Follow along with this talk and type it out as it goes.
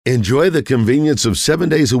Enjoy the convenience of 7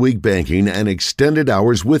 days a week banking and extended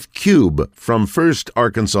hours with Cube from First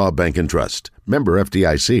Arkansas Bank and Trust. Member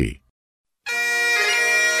FDIC.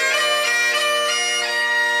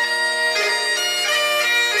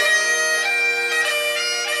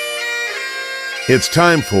 It's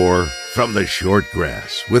time for From the Short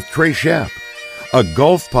Grass with Trey Schapp, a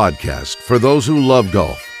golf podcast for those who love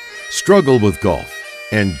golf, struggle with golf,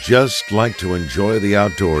 and just like to enjoy the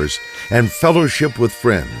outdoors and fellowship with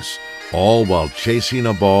friends, all while chasing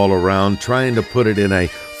a ball around trying to put it in a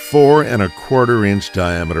 4 1/4 inch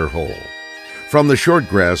diameter hole. From the Short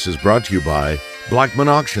Grass is brought to you by Blackman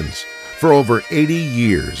Auctions. For over 80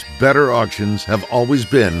 years, better auctions have always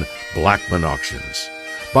been Blackman Auctions.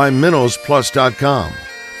 By MinnowsPlus.com.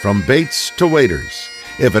 From baits to waders,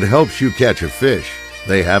 if it helps you catch a fish,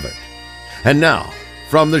 they have it. And now,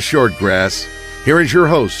 from the Short Grass, here is your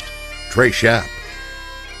host, Trey Schapp.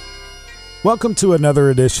 Welcome to another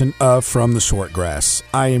edition of From the Short Grass.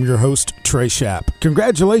 I am your host, Trey Schapp.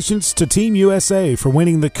 Congratulations to Team USA for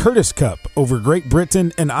winning the Curtis Cup over Great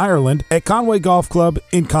Britain and Ireland at Conway Golf Club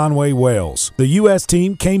in Conway, Wales. The U.S.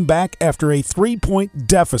 team came back after a 3-point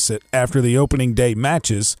deficit after the opening day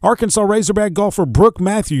matches. Arkansas Razorback golfer Brooke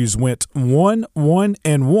Matthews went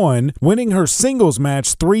 1-1-1, winning her singles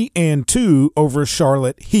match 3-2 over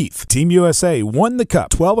Charlotte Heath. Team USA won the cup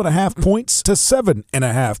 12.5 points to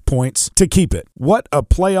 7.5 points to keep it. What a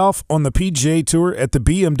playoff on the PGA Tour at the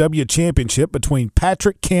BMW Championship between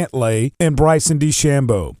Patrick Cantlay and Bryson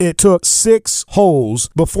DeChambeau. It took 6 holes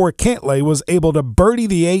before Cantlay was able to birdie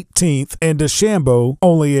the 18th and DeChambeau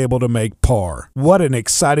only able to make par. What an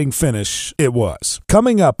exciting finish it was.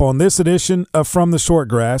 Coming up on this edition of From the Short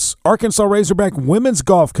Grass, Arkansas Razorback women's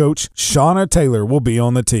golf coach Shauna Taylor will be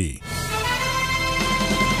on the tee.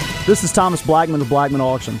 This is Thomas Blackman of Blackman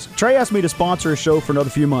Auctions. Trey asked me to sponsor a show for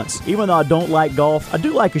another few months. Even though I don't like golf, I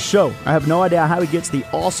do like a show. I have no idea how he gets the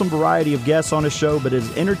awesome variety of guests on his show, but it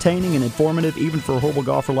is entertaining and informative even for a horrible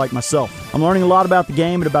golfer like myself. I'm learning a lot about the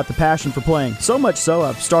game and about the passion for playing. So much so,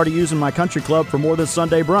 I've started using my country club for more than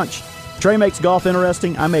Sunday brunch. Trey makes golf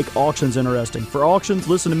interesting. I make auctions interesting. For auctions,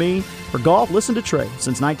 listen to me. For golf, listen to Trey.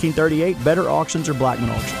 Since 1938, better auctions are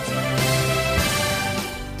Blackman Auctions.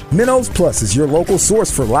 Minnows Plus is your local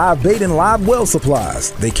source for live bait and live well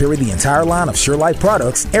supplies. They carry the entire line of SureLife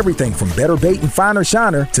products, everything from Better Bait and Finer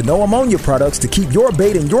Shiner to no ammonia products to keep your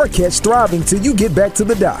bait and your catch thriving till you get back to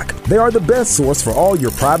the dock. They are the best source for all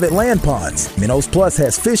your private land ponds. Minnows Plus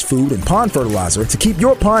has fish food and pond fertilizer to keep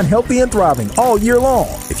your pond healthy and thriving all year long.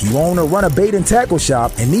 If you own or run a bait and tackle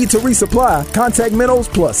shop and need to resupply, contact Minnows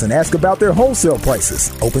Plus and ask about their wholesale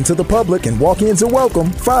prices. Open to the public and walk-ins are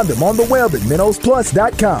welcome. Find them on the web at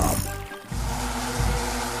minnowsplus.com.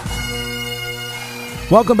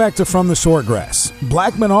 Welcome back to From the Short Grass.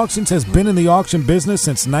 Blackman Auctions has been in the auction business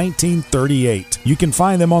since 1938. You can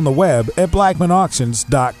find them on the web at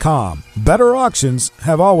blackmanauctions.com. Better auctions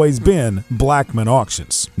have always been Blackman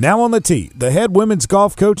Auctions. Now on the tee, the head women's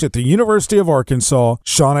golf coach at the University of Arkansas,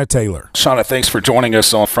 Shauna Taylor. Shauna, thanks for joining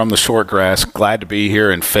us on From the Short Grass. Glad to be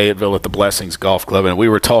here in Fayetteville at the Blessings Golf Club, and we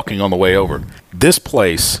were talking on the way over. This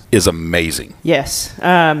place is amazing. Yes.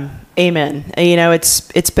 Amen. You know,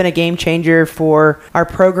 it's been a game changer for our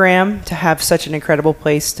program to have such an incredible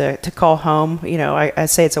place to call home. You know, I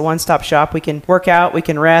say it's a one-stop shop. We can work out, we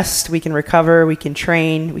can rest, we can recover, we can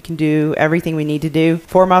train, we can do everything we need to do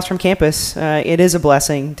 4 miles from campus. It is a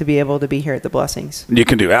blessing to be able to be here at the Blessings. You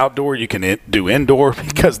can do outdoor, you can do indoor,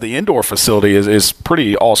 because the indoor facility is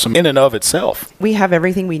pretty awesome in and of itself. We have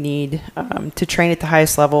everything we need to train at the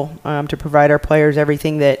highest level, to provide our players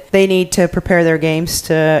everything that they need to prepare their games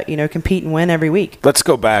to, compete and win every week. Let's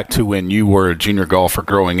go back to when you were a junior golfer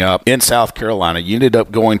growing up in South Carolina. You ended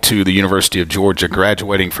up going to the University of Georgia,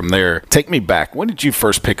 graduating from there. Take me back. When did you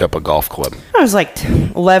first pick up a golf club? I was like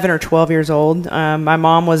 11 or 12 years old. My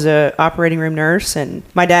mom was an operating room nurse, and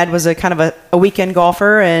my dad was a kind of a weekend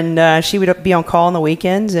golfer, and she would be on call on the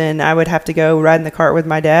weekends, and I would have to go ride in the cart with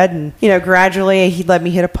my dad. And, gradually he'd let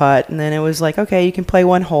me hit a putt, and then it was like, okay, you can play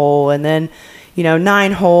 1 hole, and then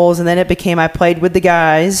 9 holes, and then it became I played with the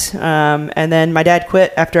guys, and then my dad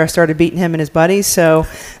quit after I started beating him and his buddies, so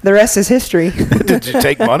the rest is history. Did you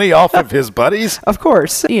take money off of his buddies? Of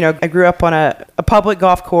course. I grew up on a public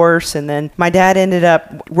golf course, and then my dad ended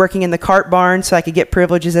up working in the cart barn so I could get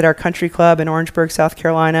privileges at our country club in Orangeburg, South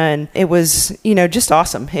Carolina, and it was, just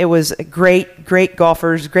awesome. It was great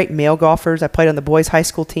golfers, great male golfers. I played on the boys' high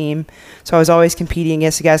school team, so I was always competing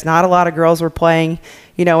against the guys. Not a lot of girls were playing,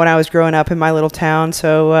 when I was growing up in my little little town.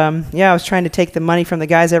 So, I was trying to take the money from the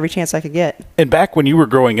guys every chance I could get. And back when you were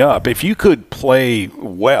growing up, if you could play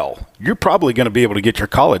well, you're probably going to be able to get your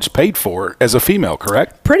college paid for as a female,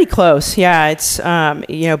 correct? Pretty close. Yeah. It's,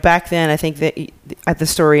 back then, I think that the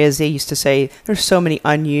story is they used to say there's so many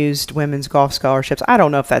unused women's golf scholarships. I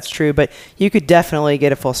don't know if that's true, but you could definitely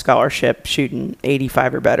get a full scholarship shooting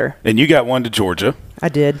 85 or better. And you got one to Georgia. I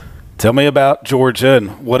did. Tell me about Georgia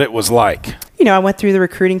and what it was like. I went through the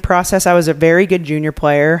recruiting process. I was a very good junior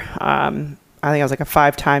player. I think I was like a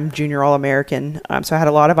 5-time junior All-American. So I had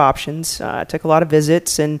a lot of options. Took a lot of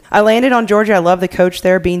visits, and I landed on Georgia. I love the coach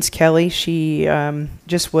there, Beans Kelly. She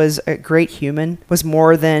just was a great human. Was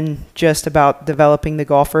more than just about developing the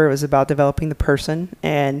golfer. It was about developing the person.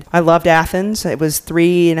 And I loved Athens. It was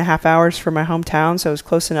 3.5 hours from my hometown, so it was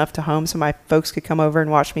close enough to home so my folks could come over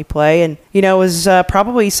and watch me play. And, it was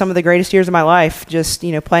probably some of the greatest years of my life. Just,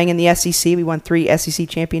 playing in the SEC. We won 3 SEC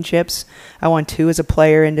championships. I won 2 as a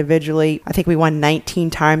player individually. I think we won 19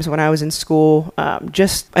 times when I was in school.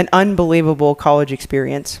 Just an unbelievable college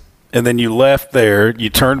experience. And then you left there, you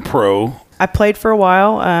turned pro. I played for a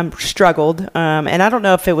while, struggled, and I don't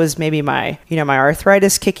know if it was maybe my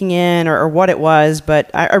arthritis kicking in or what it was, but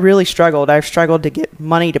I really struggled. I struggled to get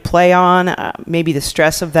money to play on, maybe the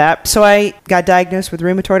stress of that. So I got diagnosed with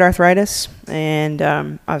rheumatoid arthritis, and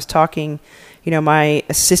I was talking. My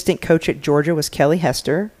assistant coach at Georgia was Kelly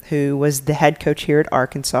Hester, who was the head coach here at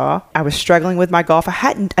Arkansas. I was struggling with my golf.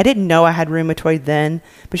 I didn't know I had rheumatoid then,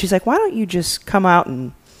 but she's like, why don't you just come out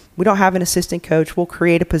and we don't have an assistant coach. We'll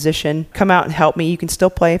create a position. Come out and help me. You can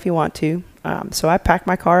still play if you want to. So I packed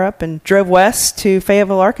my car up and drove west to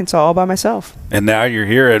Fayetteville, Arkansas all by myself. And now you're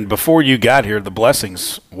here. And before you got here, the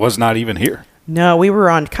Blessings was not even here. No, we were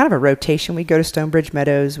on kind of a rotation. We go to Stonebridge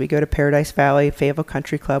Meadows. We go to Paradise Valley, Fayetteville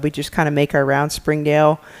Country Club. We just kind of make our rounds,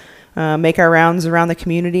 Springdale, make our rounds around the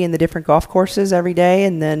community and the different golf courses every day.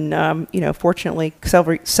 And then, fortunately,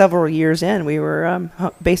 several years in, we were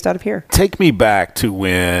based out of here. Take me back to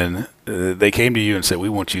when they came to you and said, we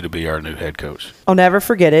want you to be our new head coach. I'll never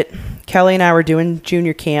forget it. Kelly and I were doing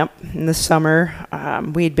junior camp in the summer.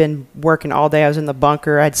 We had been working all day. I was in the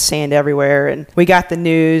bunker. I had sand everywhere. And we got the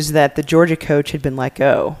news that the Georgia coach had been let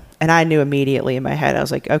go. And I knew immediately in my head, I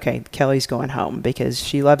was like, okay, Kelly's going home because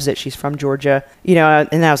she loves it. She's from Georgia.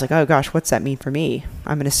 And I was like, oh, gosh, what's that mean for me?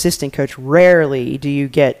 I'm an assistant coach. Rarely do you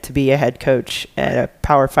get to be a head coach at a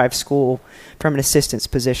Power 5 school from an assistant's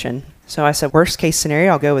position. So I said, worst case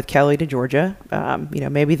scenario, I'll go with Kelly to Georgia.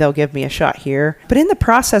 Maybe they'll give me a shot here. But in the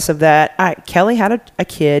process of that, Kelly had a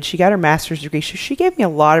kid. She got her master's degree. So she gave me a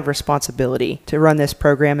lot of responsibility to run this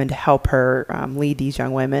program and to help her lead these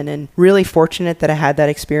young women. And really fortunate that I had that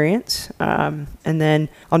experience. And then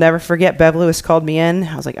I'll never forget, Bev Lewis called me in.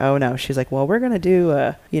 I was like, oh, no. She's like, well, we're going to do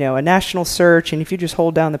a national search. And if you just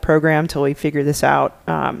hold down the program till we figure this out.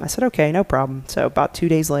 I said, okay, no problem. So about 2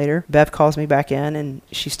 days later, Bev calls me back in and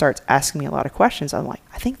she starts asking me a lot of questions. I'm like,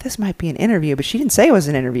 I think this might be an interview, but she didn't say it was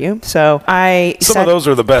an interview. So some of those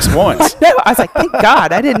are the best ones. No, I was like, thank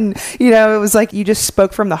God I didn't, it was like you just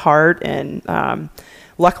spoke from the heart. And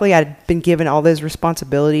luckily I'd been given all those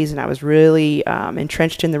responsibilities and I was really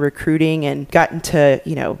entrenched in the recruiting and gotten to,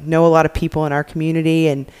 know a lot of people in our community.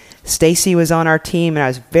 And Stacy was on our team and I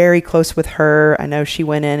was very close with her. I know she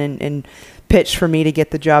went in and pitched for me to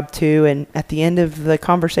get the job too. And at the end of the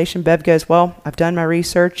conversation, Bev goes, well, I've done my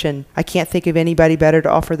research and I can't think of anybody better to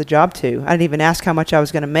offer the job to. I didn't even ask how much I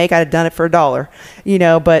was going to make. I'd have done it for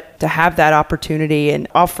 $1, but to have that opportunity, and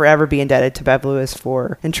I'll forever be indebted to Bev Lewis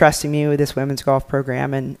for entrusting me with this women's golf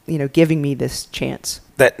program and, giving me this chance.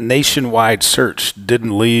 That nationwide search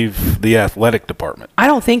didn't leave the athletic department. I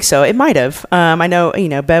don't think so. It might have. I know,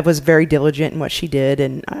 Bev was very diligent in what she did.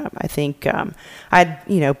 And I think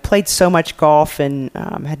I'd, played so much golf and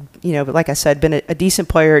had, like I said, been a decent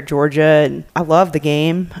player at Georgia. And I love the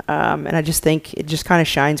game. And I just think it just kind of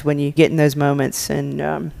shines when you get in those moments.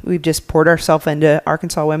 And we've just poured ourselves into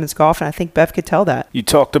Arkansas women's golf. And I think Bev could tell that. You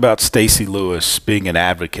talked about Stacy Lewis being an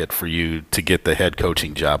advocate for you to get the head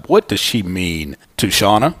coaching job. What does she mean to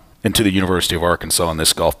Shauna and to the University of Arkansas in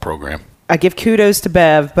this golf program? I give kudos to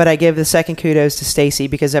Bev, but I give the second kudos to Stacy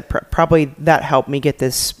because probably that helped me get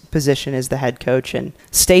this position as the head coach. And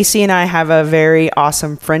Stacy and I have a very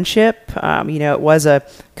awesome friendship. It was a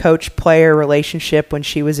coach-player relationship when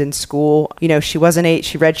she was in school. She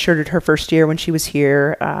redshirted her first year when she was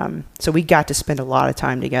here. So we got to spend a lot of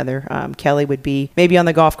time together. Kelly would be maybe on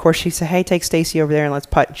the golf course. She'd say, hey, take Stacy over there and let's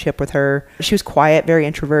putt and chip with her. She was quiet, very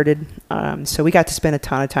introverted. So we got to spend a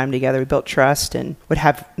ton of time together. We built trust and would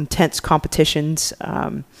have intense competitions.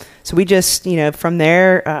 So we just, from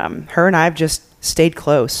there, her and I have just stayed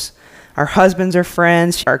close. our husbands are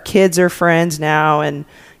friends, our kids are friends now, and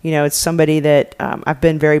it's somebody that I've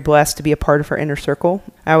been very blessed to be a part of her inner circle.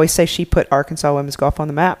 I always say she put Arkansas women's golf on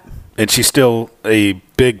the map. And she's still a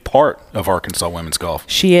big part of Arkansas women's golf.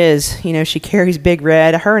 She is. She carries Big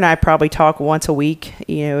Red. Her and I probably talk once a week,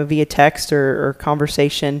 via text or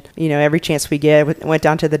conversation. Every chance we get. Went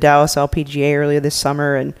down to the Dallas LPGA earlier this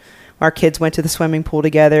summer, and our kids went to the swimming pool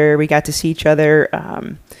together. We got to see each other.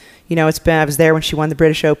 I was there when she won the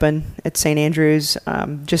British Open at St. Andrews.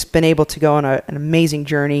 Just been able to go on an amazing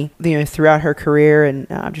journey, throughout her career, and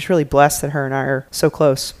I'm just really blessed that her and I are so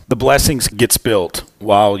close. The blessings gets built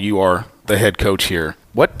while you are the head coach here.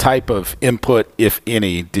 What type of input, if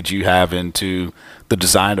any, did you have into the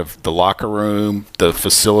design of the locker room, the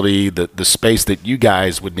facility, the space that you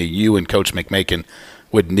guys would need, you and Coach McMakin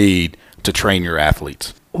would need to train your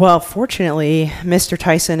athletes? Well, fortunately, Mr.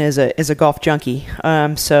 Tyson is a golf junkie,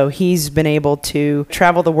 so he's been able to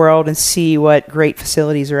travel the world and see what great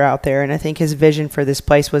facilities are out there, and I think his vision for this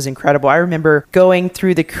place was incredible. I remember going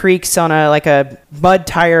through the creeks on a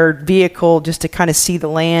mud-tired vehicle just to kind of see the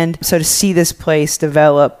land. So to see this place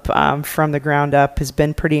develop from the ground up has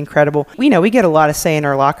been pretty incredible. We get a lot of say in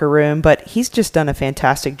our locker room, but he's just done a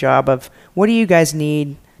fantastic job of what do you guys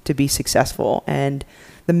need to be successful, and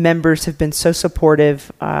the members have been so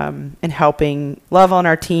supportive in helping love on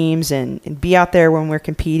our teams and be out there when we're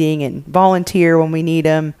competing and volunteer when we need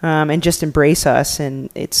them, and just embrace us. And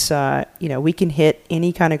it's, we can hit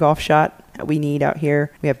any kind of golf shot that we need out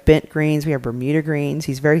here. We have bent greens. We have Bermuda greens.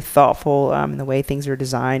 He's very thoughtful in the way things are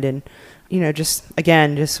designed. And,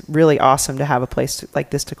 just really awesome to have a place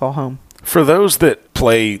like this to call home. For those that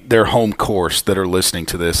play their home course that are listening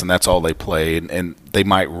to this, and that's all they play, and they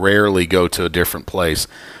might rarely go to a different place,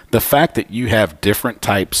 the fact that you have different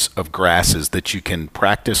types of grasses that you can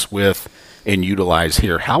practice with and utilize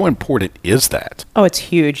here, how important is that? Oh, it's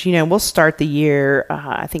huge. We'll start the year,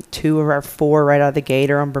 I think 2 of our 4 right out of the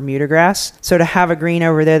gate are on Bermuda grass. So to have a green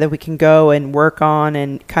over there that we can go and work on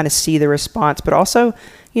and kind of see the response, but also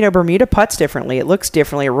Bermuda putts differently. It looks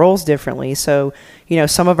differently. It rolls differently. So,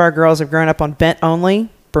 some of our girls have grown up on bent only,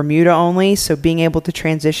 Bermuda only. So being able to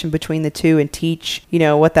transition between the two and teach,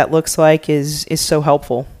 what that looks like is so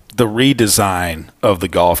helpful. The redesign of the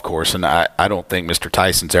golf course, and I don't think Mr.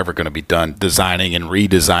 Tyson's ever going to be done designing and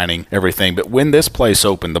redesigning everything. But when this place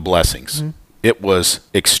opened, the blessings, it was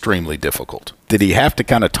extremely difficult. Did he have to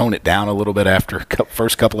kind of tone it down a little bit after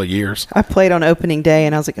first couple of years? I played on opening day,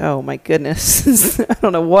 and I was like, oh, my goodness. I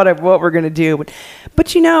don't know what we're going to do.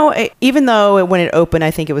 But even though when it opened,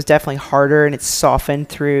 I think it was definitely harder, and it's softened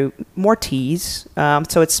through more tees.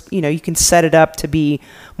 So it's, you can set it up to be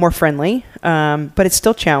more friendly, but it's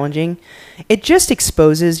still challenging. It just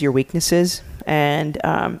exposes your weaknesses. And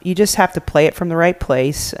you just have to play it from the right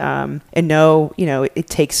place and know, it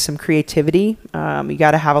takes some creativity. You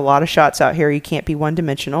got to have a lot of shots out here. You can't be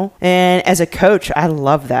one-dimensional. And as a coach, I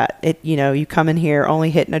love that. You come in here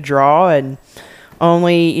only hitting a draw and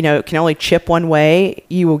can only chip one way,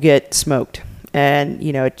 you will get smoked. And,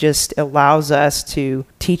 it just allows us to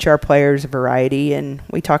teach our players a variety. And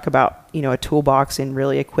we talk about, a toolbox and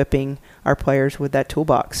really equipping our players with that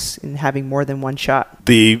toolbox and having more than one shot.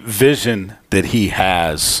 The vision that he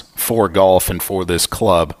has for golf and for this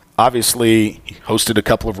club, obviously he hosted a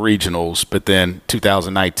couple of regionals, but then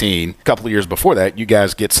 2019, a couple of years before that, you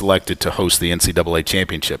guys get selected to host the NCAA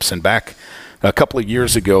championships. And back a couple of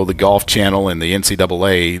years ago, the Golf Channel and the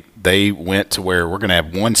NCAA, they went to where we're going to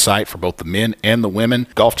have one site for both the men and the women.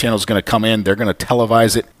 Golf Channel is going to come in. They're going to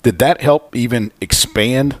televise it. Did that help even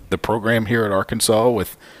expand the program here at Arkansas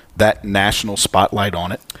with that national spotlight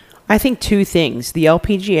on it? I think 2 things. The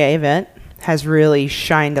LPGA event has really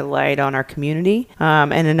shined a light on our community,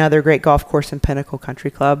 and another great golf course in Pinnacle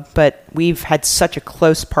Country Club. But we've had such a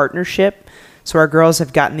close partnership. So our girls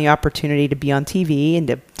have gotten the opportunity to be on TV and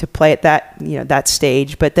to play at that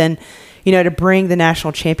stage. But then, to bring the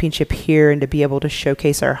national championship here and to be able to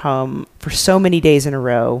showcase our home for so many days in a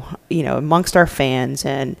row, amongst our fans,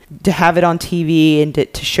 and to have it on TV and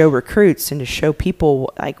to show recruits and to show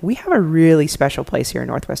people, like, we have a really special place here in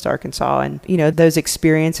Northwest Arkansas. And, those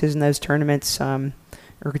experiences and those tournaments are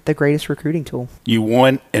the greatest recruiting tool. You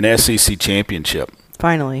won an SEC championship.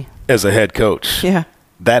 Finally. As a head coach. Yeah.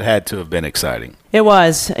 That had to have been exciting. It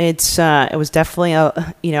was. It was definitely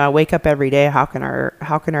I wake up every day. How can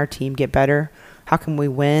our team get better? How can we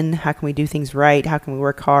win? How can we do things right? How can we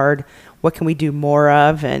work hard? What can we do more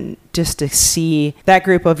of? And just to see that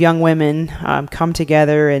group of young women come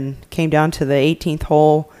together and came down to the 18th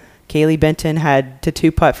hole. Kaylee Benton had to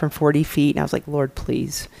 2-putt from 40 feet, and I was like, Lord,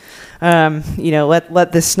 please,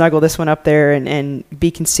 let this snuggle this one up there and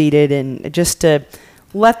be conceited, and just to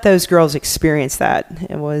let those girls experience that.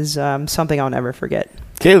 It was something I'll never forget.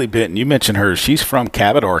 Kaylee Benton, you mentioned her. She's from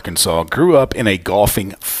Cabot, Arkansas, grew up in a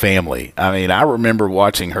golfing family. I mean, I remember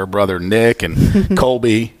watching her brother Nick and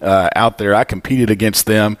Colby out there. I competed against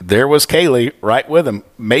them. There was Kaylee right with them,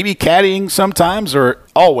 maybe caddying sometimes or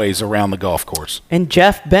always around the golf course. And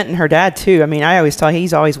Jeff Benton, her dad, too. I mean, I always thought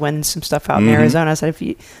he's always winning some stuff out in Arizona. I said, if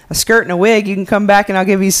you a skirt and a wig, you can come back and I'll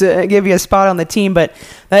give you a spot on the team. But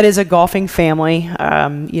that is a golfing family.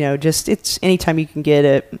 Just it's anytime you can get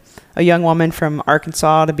a young woman from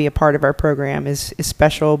Arkansas to be a part of our program is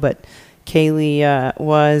special. But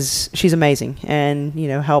Kaylee she's amazing and,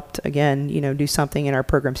 helped, again, do something in our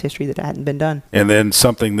program's history that hadn't been done. And then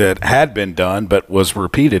something that had been done but was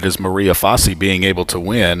repeated is Maria Fassi being able to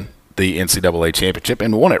win the NCAA championship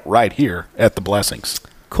and won it right here at the Blessings.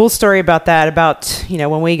 Cool story about that.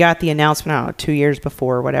 When we got the announcement, I don't know, 2 years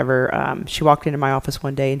before or whatever, she walked into my office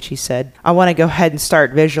one day and she said, I want to go ahead and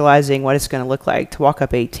start visualizing what it's going to look like to walk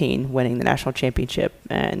up 18, winning the national championship.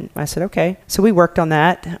 And I said, okay. So we worked on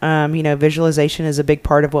that. Visualization is a big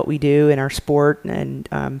part of what we do in our sport.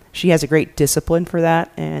 And she has a great discipline for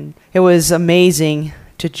that. And it was amazing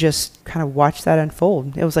to just kind of watch that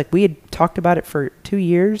unfold. It was like we had talked about it for 2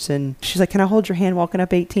 years, and she's like, can I hold your hand walking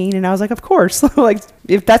up 18? And I was like, of course. Like,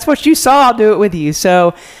 if that's what you saw, I'll do it with you.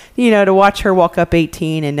 So, to watch her walk up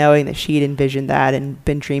 18 and knowing that she'd envisioned that and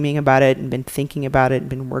been dreaming about it and been thinking about it and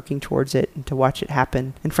been working towards it, and to watch it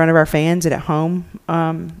happen in front of our fans and at home,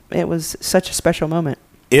 it was such a special moment.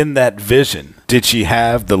 In that vision, did she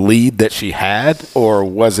have the lead that she had, or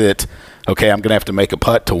was it, okay, I'm going to have to make a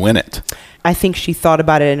putt to win it? I think she thought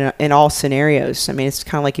about it in all scenarios. I mean, it's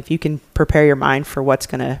kind of like if you can prepare your mind for what's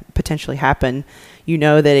going to potentially happen,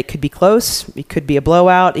 that it could be close. It could be a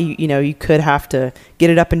blowout. You could have to get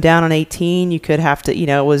it up and down on 18. You could have to,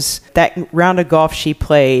 it was that round of golf she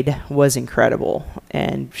played was incredible.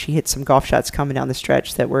 And she hit some golf shots coming down the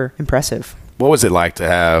stretch that were impressive. What was it like to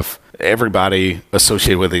have everybody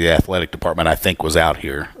associated with the athletic department, I think, was out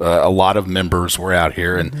here? A lot of members were out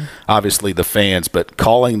here, and obviously the fans, but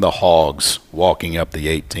calling the Hogs walking up the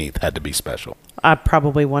 18th had to be special.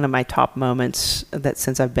 Probably one of my top moments that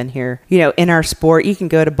since I've been here. In our sport, you can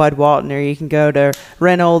go to Bud Walton or you can go to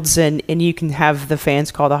Reynolds and you can have the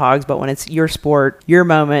fans call the Hogs, but when it's your sport, your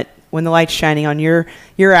moment, when the light's shining on your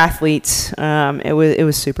athletes, it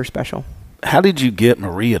was super special. How did you get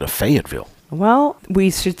Maria to Fayetteville? Well,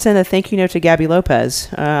 we should send a thank you note to Gabby Lopez.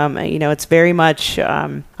 It's very much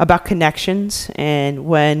about connections, and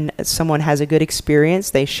when someone has a good experience,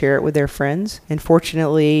 they share it with their friends. And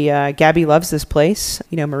fortunately, Gabby loves this place.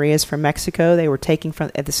 Maria's from Mexico. They were taking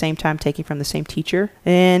from the same teacher.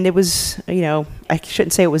 And it was, I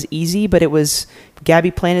shouldn't say it was easy, but it was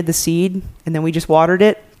Gabby planted the seed, and then we just watered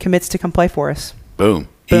it, commits to come play for us. Boom.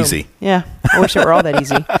 Easy. Yeah. I wish it were all that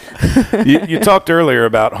easy. You talked earlier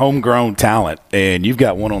about homegrown talent, and you've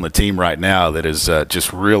got one on the team right now that is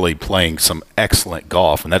just really playing some excellent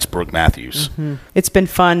golf, and that's Brooke Matthews. Mm-hmm. It's been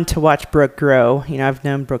fun to watch Brooke grow. I've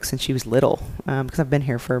known Brooke since she was little because I've been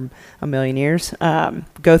here for a million years.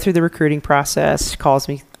 Go through the recruiting process. She calls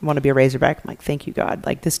me, want to be a Razorback. I'm like, thank you, God.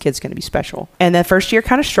 Like, this kid's going to be special. And the first year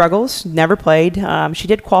kind of struggles, never played. She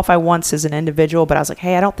did qualify once as an individual, but I was like,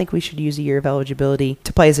 hey, I don't think we should use a year of eligibility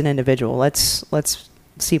to play as an individual. Let's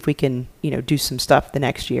see if we can, do some stuff the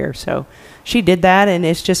next year. So she did that, and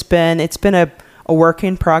it's been a work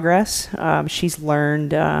in progress. She's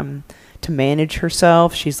learned to manage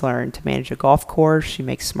herself. She's learned to manage a golf course. She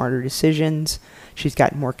makes smarter decisions. She's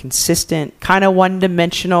gotten more consistent, kind of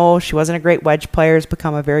one-dimensional. She wasn't a great wedge player, has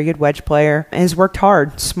become a very good wedge player, and has worked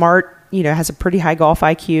hard, smart, has a pretty high golf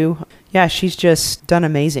IQ. Yeah, she's just done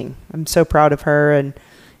amazing. I'm so proud of her, and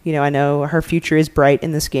I know her future is bright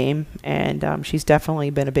in this game, and she's definitely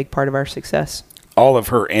been a big part of our success. All of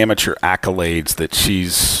her amateur accolades that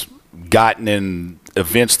she's gotten in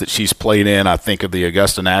events that she's played in, I think of the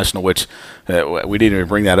Augusta National, which we didn't even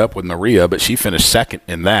bring that up with Maria, but she finished second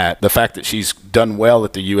in that. The fact that she's done well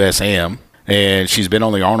at the USAM, and she's been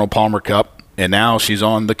on the Arnold Palmer Cup, and now she's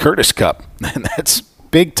on the Curtis Cup. And that's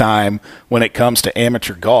big time when it comes to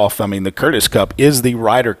amateur golf. I mean, the Curtis Cup is the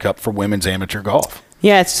Ryder Cup for women's amateur golf.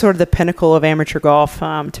 Yeah, it's sort of the pinnacle of amateur golf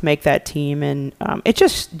to make that team. And it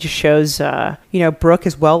just shows, Brooke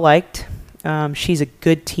is well-liked. She's a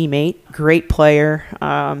good teammate, great player,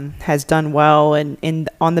 has done well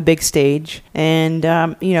on the big stage, and,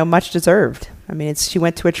 much deserved. I mean, she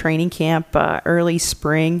went to a training camp early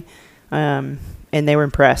spring, and they were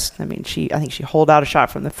impressed. I mean, I think she holed out a shot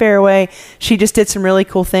from the fairway. She just did some really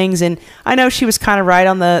cool things, and I know she was kind of right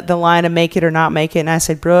on the line of make it or not make it, and I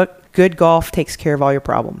said, Brooke, good golf takes care of all your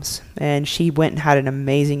problems. And she went and had an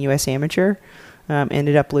amazing U.S. Amateur.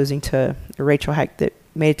 Ended up losing to Rachel Heck that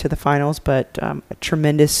made it to the finals, but a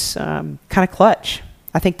tremendous kind of clutch.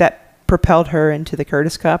 I think that propelled her into the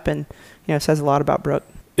Curtis Cup, and says a lot about Brooke.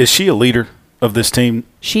 Is she a leader of this team?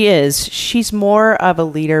 She is. She's more of a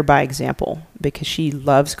leader by example because she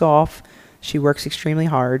loves golf. She works extremely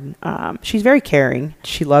hard. She's very caring.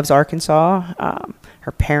 She loves Arkansas.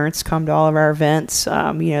 Her parents come to all of our events.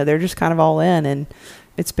 They're just kind of all in, and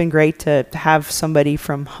it's been great to have somebody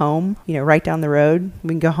from home, right down the road. We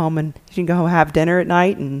can go home and she can go home and have dinner at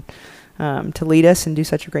night and to lead us and do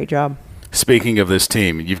such a great job. Speaking of this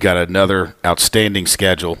team, you've got another outstanding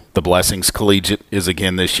schedule. The Blessings Collegiate is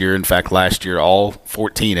again this year. In fact, last year, all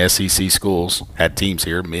 14 SEC schools had teams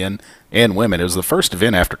here, men and women. It was the first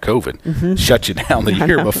event after COVID. Shut you down the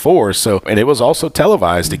year before. And it was also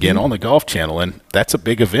televised again on the Golf Channel, and that's a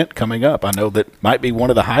big event coming up. I know that might be one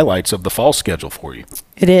of the highlights of the fall schedule for you.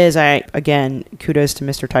 It is. Again, kudos to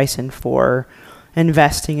Mr. Tyson for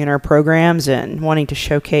investing in our programs and wanting to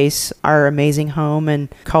showcase our amazing home.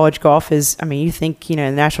 And college golf is, you think, the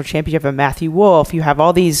national championship of Matthew Wolff, you have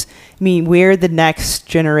all these, we're the next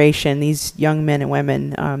generation. These young men and women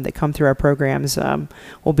that come through our programs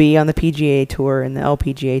will be on the PGA Tour and the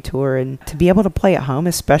LPGA Tour, and to be able to play at home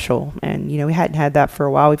is special. And, we hadn't had that for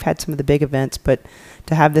a while. We've had some of the big events, but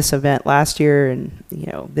to have this event last year and,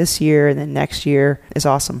 this year and then next year is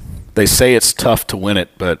awesome. They say it's tough to win it,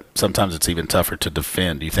 but sometimes it's even tougher to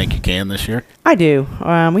defend. Do you think you can this year? I do.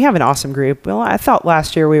 We have an awesome group. Well, I thought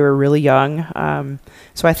last year we were really young.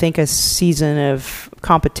 So I think a season of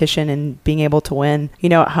competition and being able to win,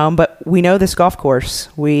 at home. But we know this golf course.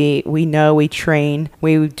 We know we train.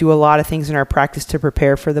 We do a lot of things in our practice to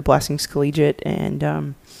prepare for the Blessings Collegiate,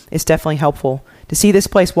 and it's definitely helpful. To see this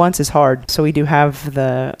place once is hard, so we do have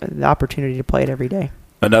the opportunity to play it every day.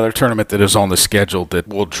 Another tournament that is on the schedule that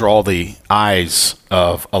will draw the eyes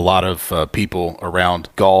of a lot of people around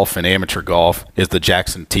golf and amateur golf is the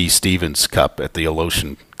Jackson T. Stevens Cup at the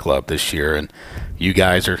Alotian Club this year, and you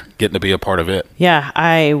guys are getting to be a part of it. Yeah,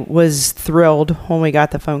 I was thrilled when we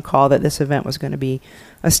got the phone call that this event was going to be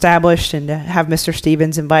established, and to have Mr.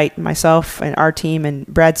 Stevens invite myself and our team and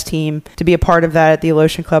Brad's team to be a part of that at the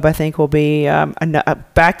Alotian Club, I think will be a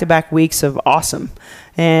back-to-back weeks of awesome.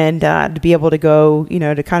 And to be able to go,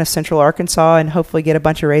 to kind of central Arkansas and hopefully get a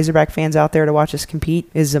bunch of Razorback fans out there to watch us compete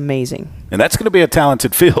is amazing. And that's going to be a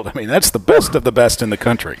talented field. That's the best of the best in the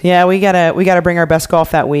country. Yeah, we gotta bring our best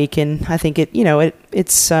golf that week, and I think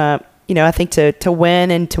I think to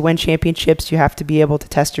win and to win championships, you have to be able to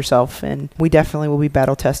test yourself, and we definitely will be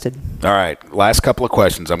battle tested. All right, last couple of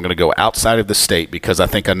questions. I'm going to go outside of the state because I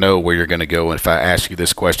think I know where you're going to go if I ask you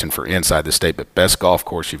this question for inside the state, but best golf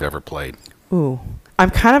course you've ever played. Ooh. I'm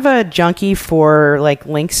kind of a junkie for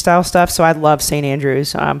link style stuff, so I love St.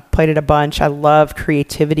 Andrews. Played it a bunch. I love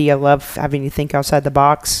creativity. I love having to think outside the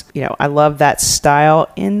box. I love that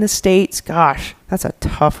style. In the States, gosh, that's a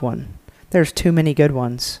tough one. There's too many good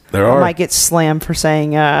ones. There are. I might get slammed for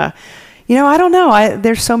saying, I don't know.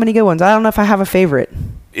 There's so many good ones. I don't know if I have a favorite.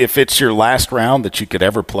 If it's your last round that you could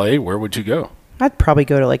ever play, where would you go? I'd probably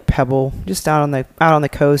go to Pebble, just out on the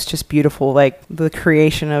coast, just beautiful, the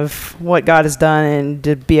creation of what God has done, and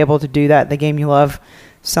to be able to do that, the game you love,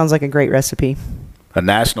 sounds like a great recipe. A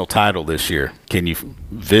national title this year. Can you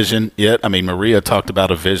vision it? Maria talked about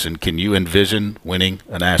a vision. Can you envision winning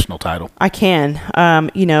a national title? I can.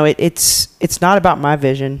 It's not about my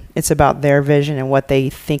vision. It's about their vision and what they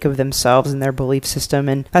think of themselves and their belief system,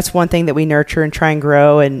 and that's one thing that we nurture and try and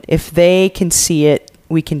grow. And if they can see it,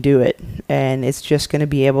 we can do it, and it's just going to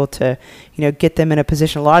be able to, get them in a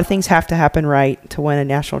position. A lot of things have to happen right to win a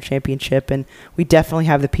national championship, and we definitely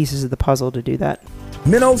have the pieces of the puzzle to do that.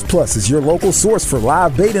 Minnows Plus is your local source for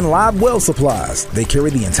live bait and live well supplies. They carry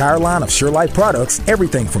the entire line of SureLife products,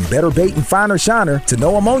 everything from Better Bait and Finer Shiner to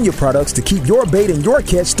no ammonia products to keep your bait and your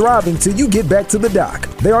catch thriving till you get back to the dock.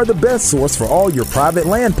 They are the best source for all your private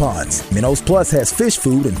land ponds. Minnows Plus has fish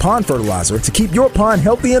food and pond fertilizer to keep your pond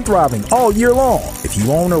healthy and thriving all year long. If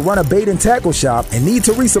you own or run a bait and tackle shop and need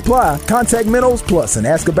to resupply, contact Minnows Plus and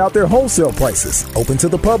ask about their wholesale prices. Open to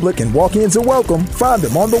the public and walk-ins are welcome. Find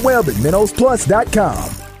them on the web at minnowsplus.com.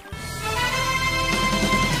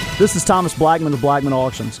 This is Thomas Blackman of Blackman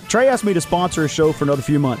Auctions. Trey asked me to sponsor a show for another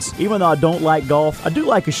few months. Even though I don't like golf, I do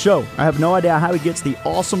like a show. I have no idea how he gets the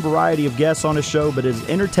awesome variety of guests on his show, but it is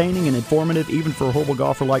entertaining and informative even for a horrible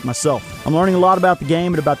golfer like myself. I'm learning a lot about the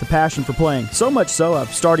game and about the passion for playing. So much so,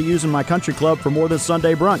 I've started using my country club for more than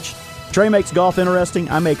Sunday brunch. Trey makes golf interesting,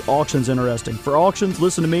 I make auctions interesting. For auctions,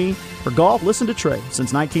 listen to me. For golf, listen to Trey.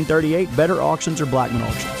 Since 1938, Better Auctions or Blackman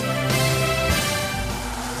Auctions.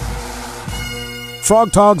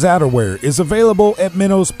 Frog Togs outerwear is available at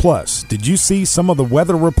Minnows Plus. Did you see some of the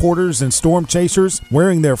weather reporters and storm chasers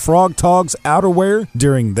wearing their Frog Togs outerwear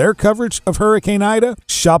during their coverage of Hurricane Ida?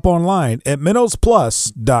 Shop online at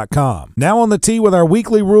minnowsplus.com. Now on the tee with our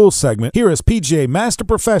weekly rules segment, here is PGA Master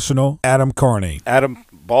Professional Adam Carney. Adam,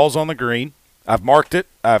 ball's on the green. I've marked it,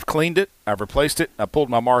 I've cleaned it, I've replaced it, I pulled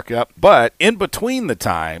my mark up. But in between the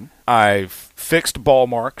time, I've fixed ball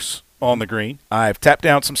marks on the green. I've tapped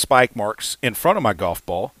down some spike marks in front of my golf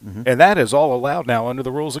ball, and that is all allowed now under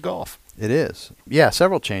the rules of golf. It is. Yeah,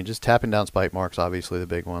 several changes. Tapping down spike marks, obviously the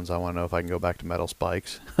big ones. I want to know if I can go back to metal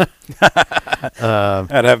spikes. I'd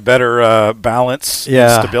have better balance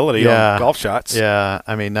and stability on golf shots. Yeah,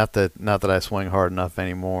 I mean, not that I swing hard enough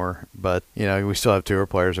anymore, but, we still have tour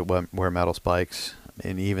players that wear metal spikes.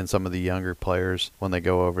 And even some of the younger players, when they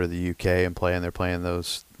go over to the UK and play, and they're playing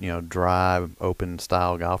those, dry,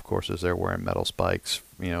 open-style golf courses, they're wearing metal spikes,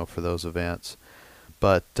 for those events.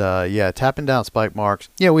 But, tapping down spike marks.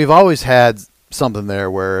 We've always had something there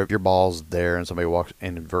where if your ball's there and somebody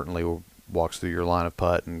inadvertently walks through your line of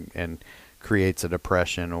putt and creates a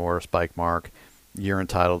depression or a spike mark, you're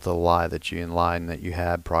entitled to the line that you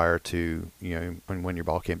had prior to, when your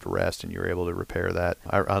ball came to rest, and you were able to repair that.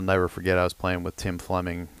 I'll never forget, I was playing with Tim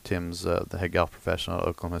Fleming. Tim's the head golf professional at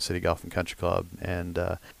Oklahoma City Golf and Country Club, and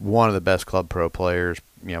one of the best club pro players,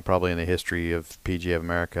 probably in the history of PGA of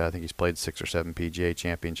America. I think he's played 6 or 7 PGA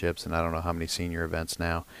championships, and I don't know how many senior events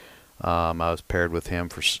now. I was paired with him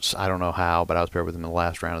for, I don't know how, but I was paired with him in the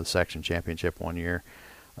last round of the section championship one year.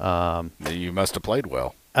 You must have played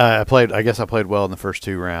well. I guess I played well in the first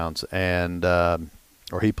 2 rounds, and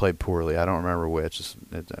or he played poorly. I don't remember which.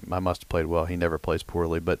 I must have played well. He never plays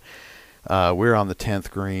poorly, but we were on the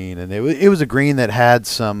 10th green, and it was a green that had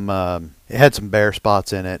some bare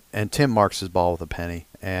spots in it. And Tim marks his ball with a penny,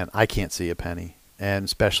 and I can't see a penny, and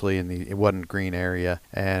especially it wasn't green area,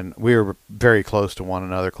 and we were very close to one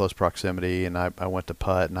another, close proximity. And I went to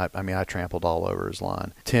putt, and I trampled all over his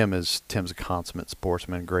line. Tim's a consummate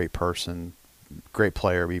sportsman, great person. Great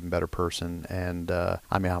player, even better person, and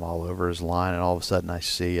I'm all over his line, and all of a sudden I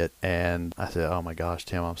see it, and I said, "Oh my gosh,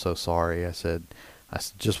 Tim, I'm so sorry." I said,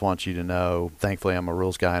 just want you to know, thankfully I'm a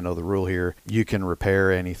rules guy, I know the rule here. You can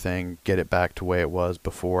repair anything, get it back to the way it was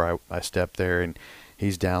before I stepped there. And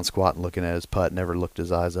he's down squatting looking at his putt, never looked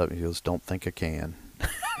his eyes up, and he goes, "Don't think I can."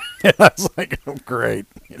 And I was like, "Oh, great."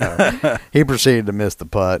 He proceeded to miss the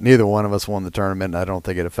putt. Neither one of us won the tournament, and I don't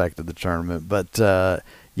think it affected the tournament, but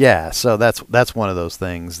yeah, so that's one of those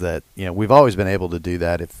things that, we've always been able to do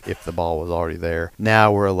that if the ball was already there.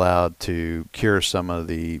 Now we're allowed to cure some of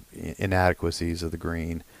the inadequacies of the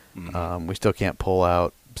green. Mm-hmm. We still can't pull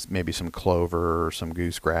out maybe some clover or some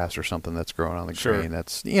goosegrass or something that's growing on the green.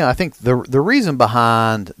 That's, I think the reason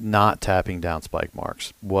behind not tapping down spike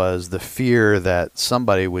marks was the fear that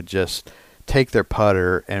somebody would just take their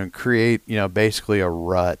putter and create, basically a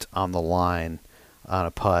rut on the line on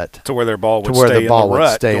a putt to where their ball would stay in the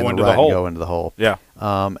rut and go into the hole. Yeah.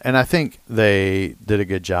 And I think they did a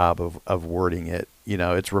good job of wording it.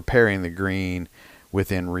 It's repairing the green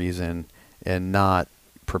within reason and not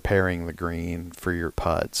preparing the green for your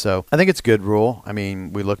putt. So I think it's a good rule. I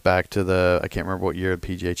mean, we look back to I can't remember what year the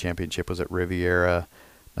PGA Championship was at Riviera,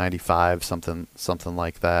 95, something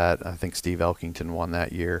like that. I think Steve Elkington won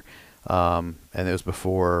that year. And it was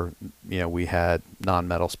before, we had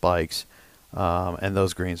non-metal spikes. And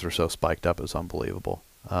those greens were so spiked up, it was unbelievable.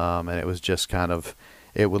 And it was just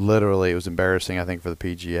it was embarrassing, I think, for the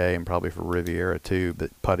PGA and probably for Riviera too, but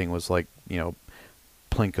putting was like,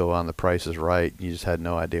 Plinko on The Price is Right. You just had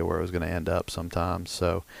no idea where it was going to end up sometimes.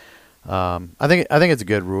 So, I think it's a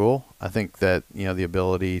good rule. I think that, the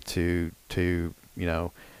ability to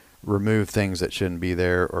remove things that shouldn't be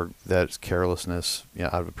there or that's carelessness,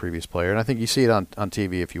 out of a previous player. And I think you see it on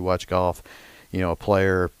TV if you watch golf, a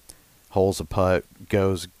player holes a putt,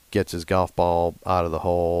 gets his golf ball out of the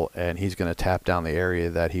hole, and he's going to tap down the area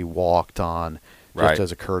that he walked on just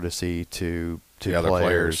as a courtesy to the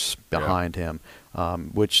players behind him,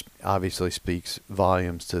 which obviously speaks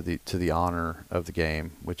volumes to the honor of the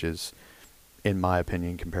game, which is, in my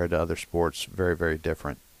opinion, compared to other sports, very, very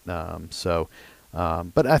different. But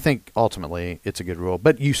I think ultimately it's a good rule.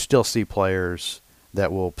 But you still see players that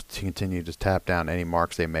will continue to tap down any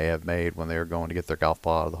marks they may have made when they were going to get their golf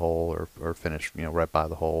ball out of the hole or finish, right by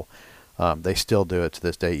the hole. They still do it to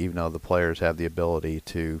this day, even though the players have the ability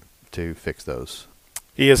to fix those.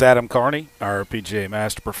 He is Adam Carney, our PGA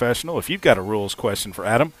Master Professional. If you've got a rules question for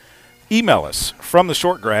Adam, email us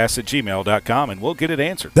fromtheshortgrass@gmail.com, and we'll get it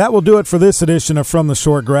answered. That will do it for this edition of From the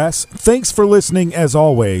Short Grass. Thanks for listening as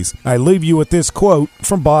always. I leave you with this quote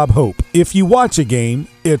from Bob Hope. If you watch a game,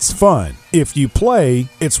 it's fun. If you play,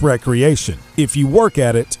 it's recreation. If you work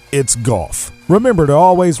at it, it's golf. Remember to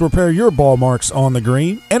always repair your ball marks on the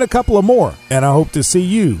green and a couple of more. And I hope to see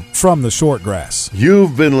you from the short grass.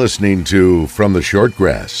 You've been listening to From the Short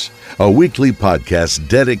Grass, a weekly podcast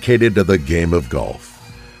dedicated to the game of golf.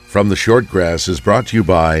 From the Short Grass is brought to you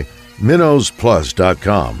by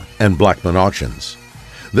MinnowsPlus.com and Blackman Auctions.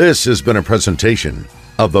 This has been a presentation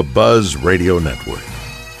of the Buzz Radio Network.